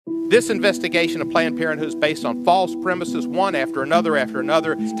This investigation of Planned Parenthood is based on false premises, one after another after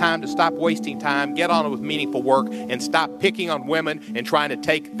another. It's time to stop wasting time, get on with meaningful work, and stop picking on women and trying to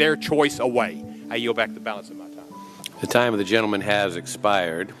take their choice away. I yield back the balance of my time. The time of the gentleman has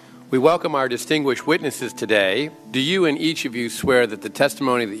expired. We welcome our distinguished witnesses today. Do you and each of you swear that the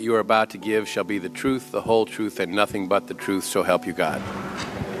testimony that you are about to give shall be the truth, the whole truth, and nothing but the truth, so help you God?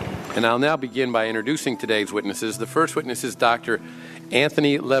 And I'll now begin by introducing today's witnesses. The first witness is Dr.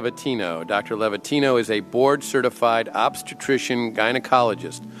 Anthony Levatino. Dr. Levatino is a board-certified obstetrician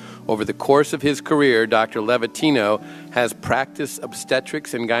gynecologist. Over the course of his career, Dr. Levatino has practiced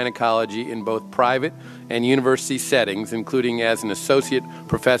obstetrics and gynecology in both private and university settings, including as an associate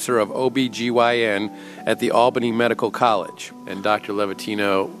professor of OB/GYN at the Albany Medical College. And Dr.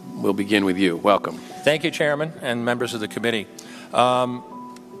 Levatino, we'll begin with you. Welcome. Thank you, Chairman and members of the committee.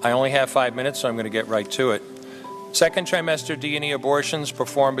 I only have 5 minutes, so I'm going to get right to it. Second trimester D&E abortions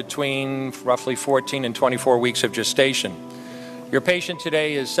performed between roughly 14 and 24 weeks of gestation. Your patient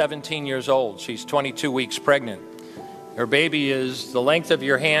today is 17 years old. She's 22 weeks pregnant. Her baby is the length of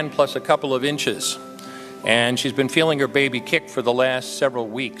your hand plus a couple of inches. And she's been feeling her baby kick for the last several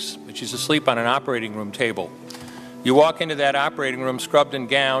weeks, but she's asleep on an operating room table. You walk into that operating room scrubbed and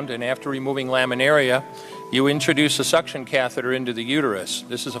gowned, and after removing laminaria, you introduce a suction catheter into the uterus.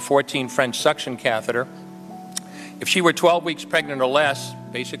 This is a 14 French suction catheter. If she were 12 weeks pregnant or less,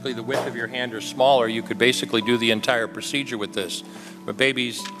 basically the width of your hand or smaller, you could basically do the entire procedure with this. But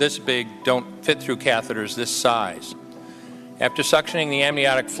babies this big don't fit through catheters this size. After suctioning the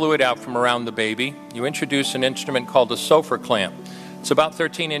amniotic fluid out from around the baby, you introduce an instrument called a Sofer clamp. It's about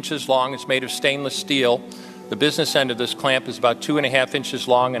 13 inches long. It's made of stainless steel. The business end of this clamp is about 2.5 inches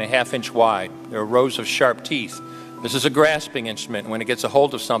long and 1/2 inch wide. There are rows of sharp teeth. This is a grasping instrument. When it gets a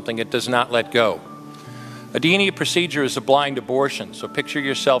hold of something, it does not let go. A D&E procedure is a blind abortion, so picture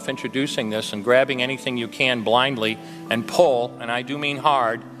yourself introducing this and grabbing anything you can blindly and pull, and I do mean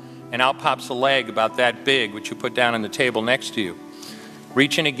hard, and out pops a leg about that big, which you put down on the table next to you.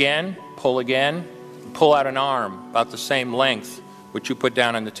 Reach in again, pull out an arm about the same length, which you put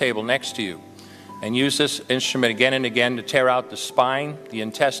down on the table next to you, and use this instrument again and again to tear out the spine, the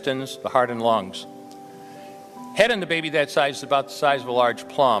intestines, the heart and lungs. Head on the baby that size is about the size of a large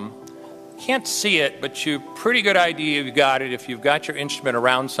plum. Can't see it, but you've pretty good idea you've got it if you've got your instrument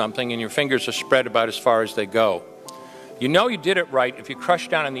around something and your fingers are spread about as far as they go. You know you did it right if you crush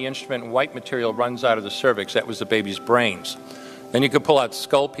down on the instrument and white material runs out of the cervix. That was the baby's brains. Then you could pull out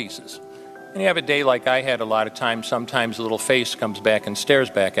skull pieces. And you have a day like I had a lot of times, sometimes a little face comes back and stares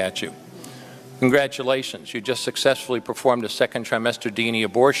back at you. Congratulations, you just successfully performed a second trimester D&E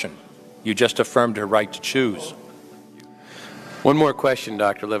abortion. You just affirmed her right to choose. One more question,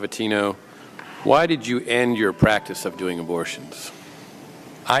 Dr. Levatino. Why did you end your practice of doing abortions?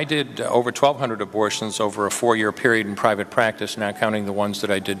 I did over 1,200 abortions over a 4-year period in private practice, not counting the ones that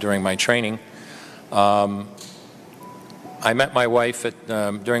I did during my training. I met my wife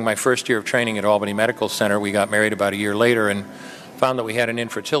during my first year of training at Albany Medical Center. We got married about a year later and found that we had an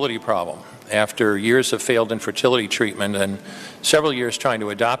infertility problem. After years of failed infertility treatment and several years trying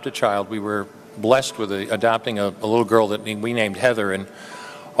to adopt a child, we were blessed with adopting a little girl that we named Heather in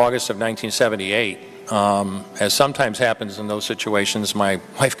August of 1978. As sometimes happens in those situations, my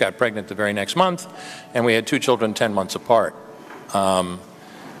wife got pregnant the very next month, and we had 2 children 10 months apart.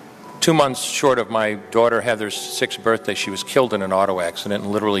 2 months short of my daughter Heather's 6th birthday, she was killed in an auto accident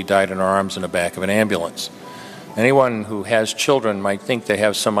and literally died in her arms in the back of an ambulance. Anyone who has children might think they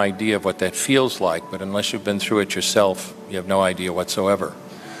have some idea of what that feels like, but unless you've been through it yourself, you have no idea whatsoever.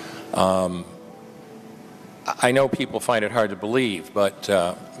 I know people find it hard to believe, but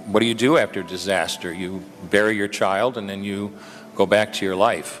what do you do after a disaster? You bury your child and then you go back to your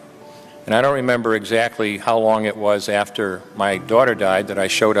life. And I don't remember exactly how long it was after my daughter died that I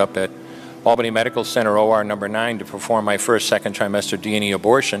showed up at Albany Medical Center OR number 9 to perform my first second trimester D&E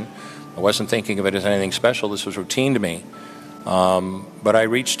abortion. I wasn't thinking of it as anything special. This was routine to me. But I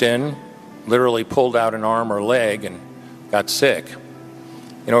reached in, literally pulled out an arm or leg and got sick.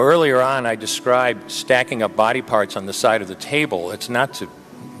 You know, earlier on I described stacking up body parts on the side of the table. It's not to,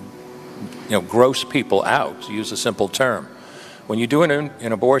 gross people out, to use a simple term. When you do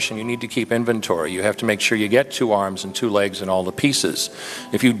an abortion, you need to keep inventory. You have to make sure you get 2 arms and 2 legs and all the pieces.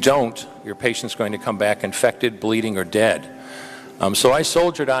 If you don't, your patient's going to come back infected, bleeding, or dead. So I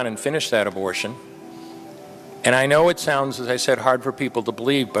soldiered on and finished that abortion. And I know it sounds, as I said, hard for people to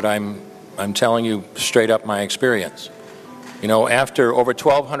believe, but I'm telling you straight up my experience. You know, after over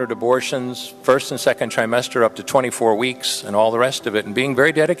 1,200 abortions, first and second trimester up to 24 weeks and all the rest of it, and being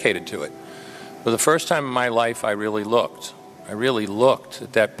very dedicated to it, for the first time in my life I really looked. I really looked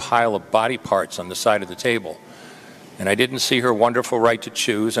at that pile of body parts on the side of the table. And I didn't see her wonderful right to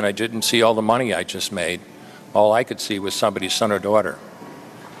choose, and I didn't see all the money I just made. All I could see was somebody's son or daughter.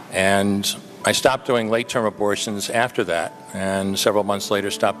 And I stopped doing late-term abortions after that, and several months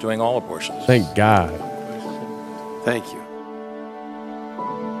later stopped doing all abortions. Thank God. Thank you.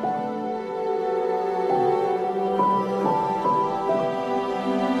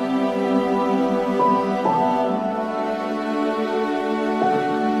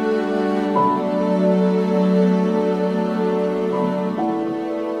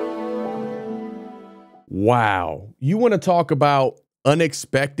 Wow. You want to talk about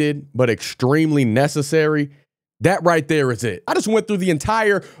unexpected but extremely necessary? That right there is it. I just went through the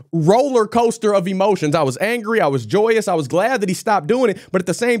entire roller coaster of emotions. I was angry. I was joyous. I was glad that he stopped doing it. But at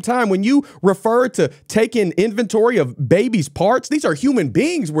the same time, when you refer to taking inventory of babies' parts, these are human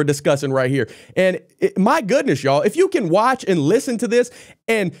beings we're discussing right here. And my goodness, y'all, if you can watch and listen to this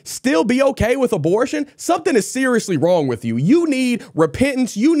and still be okay with abortion, something is seriously wrong with you. You need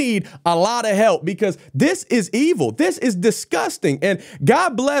repentance. You need a lot of help because this is evil. This is disgusting. And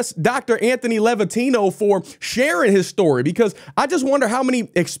God bless Dr. Anthony Levatino for sharing his story, because I just wonder how many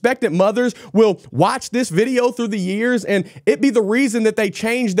expectant mothers will watch this video through the years and it be the reason that they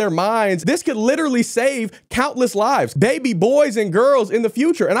change their minds. This could literally save countless lives, baby boys and girls in the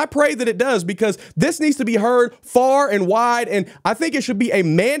future. And I pray that it does, because this needs to be heard far and wide. And I think it should be a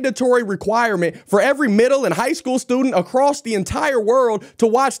mandatory requirement for every middle and high school student across the entire world to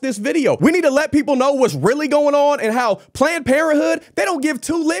watch this video. We need to let people know what's really going on and how Planned Parenthood, they don't give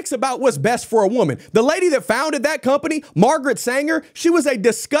two licks about what's best for a woman. The lady that founded that company, Margaret Sanger, she was a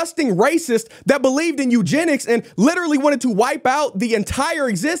disgusting racist that believed in eugenics and literally wanted to wipe out the entire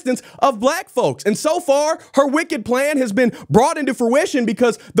existence of black folks. And so far, her wicked plan has been brought into fruition,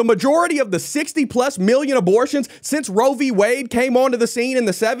 because the majority of the 60+ million abortions since Roe v. Wade came onto the scene in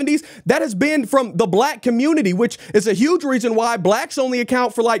the 70s, that has been from the black community, which is a huge reason why blacks only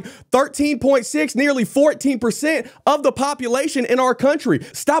account for like 13.6, nearly 14% of the population in our country.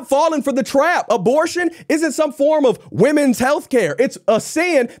 Stop falling for the trap. Abortion isn't some form of women's health care. It's a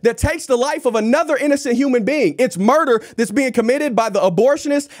sin that takes the life of another innocent human being. It's murder that's being committed by the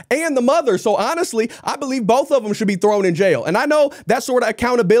abortionist and the mother. So honestly, I believe both of them should be thrown in jail. And I know that sort of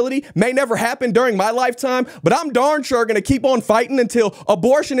accountability may never happen during my lifetime, but I'm darn sure going to keep on fighting until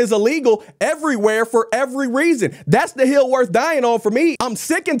abortion is illegal everywhere for every reason. That's the hill worth dying on for me. I'm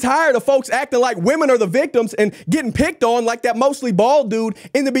sick and tired of folks acting like women are the victims and getting picked on like that mostly bald dude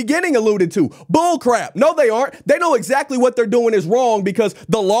in the beginning alluded to. Bull crap. No, they aren't. They know exactly what they're doing is wrong, because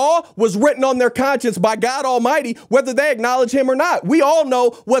the law was written on their conscience by God Almighty, whether they acknowledge him or not. We all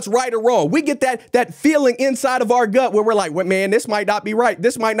know what's right or wrong. We get that feeling inside of our gut where we're like, well, man, this might not be right.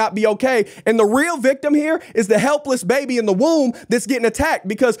 This might not be okay. And the real victim here is the helpless baby in the womb that's getting attacked,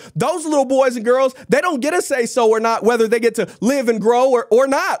 because those little boys and girls, they don't get a say so or not whether they get to live and grow or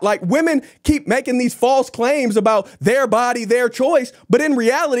not. Like, women keep making these false claims about their body, their choice, but in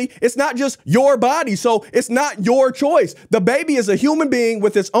reality, it's not just your body. So it's not your choice. The baby is a human being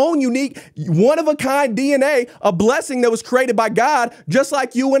with its own unique, one-of-a-kind DNA, a blessing that was created by God, just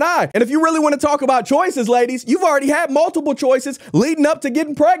like you and I. And if you really want to talk about choices, ladies, you've already had multiple choices leading up to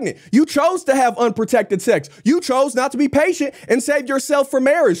getting pregnant. You chose to have unprotected sex. You chose not to be patient and save yourself for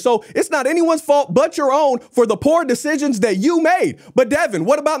marriage. So it's not anyone's fault but your own for the poor decisions that you made. But Devin,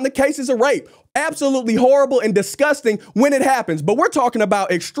 what about in the cases of rape? Absolutely horrible and disgusting when it happens. But we're talking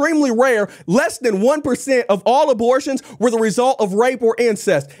about extremely rare. Less than 1% of all abortions were the result of rape or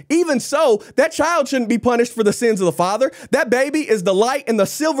incest. Even so, that child shouldn't be punished for the sins of the father. That baby is the light and the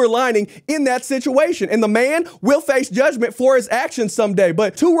silver lining in that situation. And the man will face judgment for his actions someday.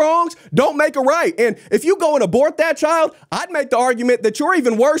 But two wrongs don't make a right. And if you go and abort that child, I'd make the argument that you're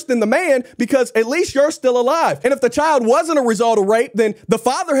even worse than the man, because at least you're still alive. And if the child wasn't a result of rape, then the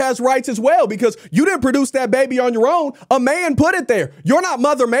father has rights as well, because you didn't produce that baby on your own. A man put it there. You're not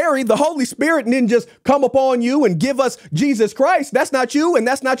Mother Mary. The Holy Spirit didn't just come upon you and give us Jesus Christ. That's not you, and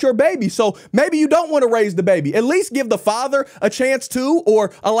that's not your baby. So maybe you don't want to raise the baby. At least give the father a chance to,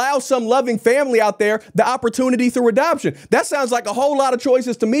 or allow some loving family out there the opportunity through adoption. That sounds like a whole lot of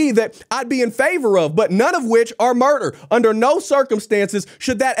choices to me that I'd be in favor of, but none of which are murder. Under no circumstances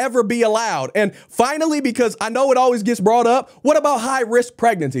should that ever be allowed. And finally, because I know it always gets brought up, what about high-risk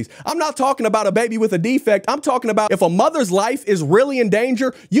pregnancies? I'm not talking about a baby with a defect. I'm talking about if a mother's life is really in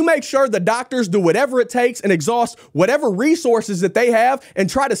danger, you make sure the doctors do whatever it takes and exhaust whatever resources that they have and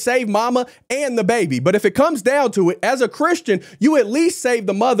try to save mama and the baby. But if it comes down to it, as a Christian, you at least save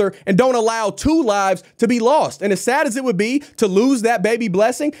the mother and don't allow 2 lives to be lost. And as sad as it would be to lose that baby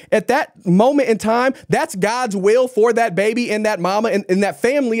blessing, at that moment in time, that's God's will for that baby and that mama and that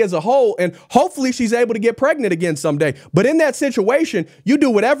family as a whole. And hopefully she's able to get pregnant again someday. But in that situation, you do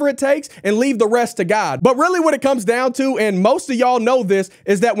whatever it takes and leave the rest to God. But really what it comes down to, and most of y'all know this,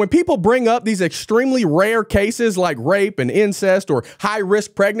 is that when people bring up these extremely rare cases like rape and incest or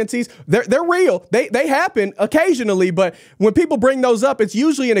high-risk pregnancies, they're real. They happen occasionally, but when people bring those up, it's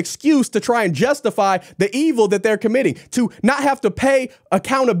usually an excuse to try and justify the evil that they're committing, to not have to pay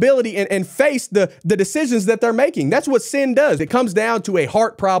accountability and face the decisions that they're making. That's what sin does. It comes down to a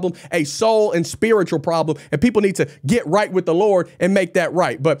heart problem, a soul and spiritual problem, and people need to get right with the Lord and make that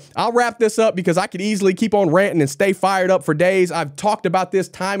right. But I'll wrap this up because I could easily keep on ranting and stay fired up for days. I've talked about this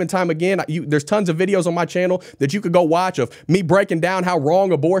time and time again. There's tons of videos on my channel that you could go watch of me breaking down how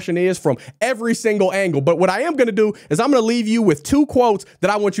wrong abortion is from every single angle. But what I am going to do is I'm going to leave you with 2 quotes that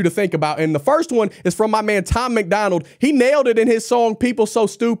I want you to think about. And the first one is from my man Tom McDonald. He nailed it in his song People So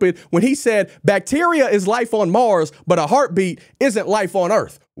Stupid when he said, "Bacteria is life on Mars, but a heartbeat isn't life on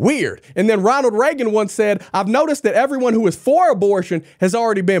Earth." Weird. And then Ronald Reagan once said, "I've noticed that everyone who is for abortion has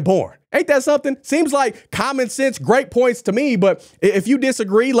already been born." Ain't that something? Seems like common sense, great points to me, but if you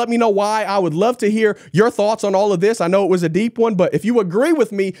disagree, let me know why. I would love to hear your thoughts on all of this. I know it was a deep one, but if you agree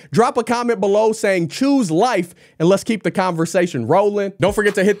with me, drop a comment below saying choose life, and let's keep the conversation rolling. Don't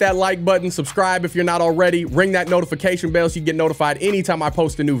forget to hit that like button, subscribe if you're not already, ring that notification bell so you get notified anytime I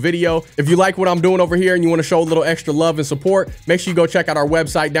post a new video. If you like what I'm doing over here and you want to show a little extra love and support, make sure you go check out our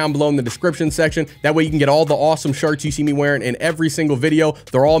website down below in the description section. That way you can get all the awesome shirts you see me wearing in every single video.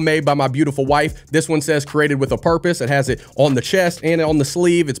 They're all made by my beautiful wife. This one says created with a purpose. It has it on the chest and on the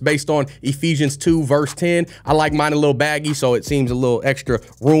sleeve. It's based on Ephesians 2 verse 10. I like mine a little baggy, so it seems a little extra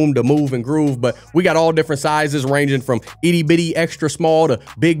room to move and groove, but we got all different sizes ranging from itty bitty extra small to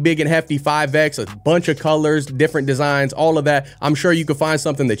big and hefty 5X, a bunch of colors, different designs, all of that. I'm sure you can find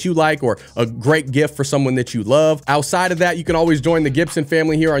something that you like or a great gift for someone that you love. Outside of that, you can always join the Gibson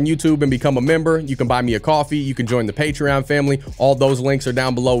family here on YouTube and become a member. You can buy me a coffee. You can join the Patreon family. All those links are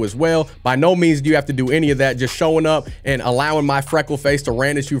down below as well. By no means do you have to do any of that. Just showing up and allowing my freckle face to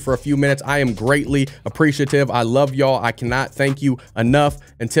rant at you for a few minutes, I am greatly appreciative. I love y'all. I cannot thank you enough.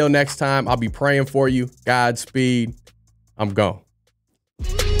 Until next time, I'll be praying for you. Godspeed. I'm gone.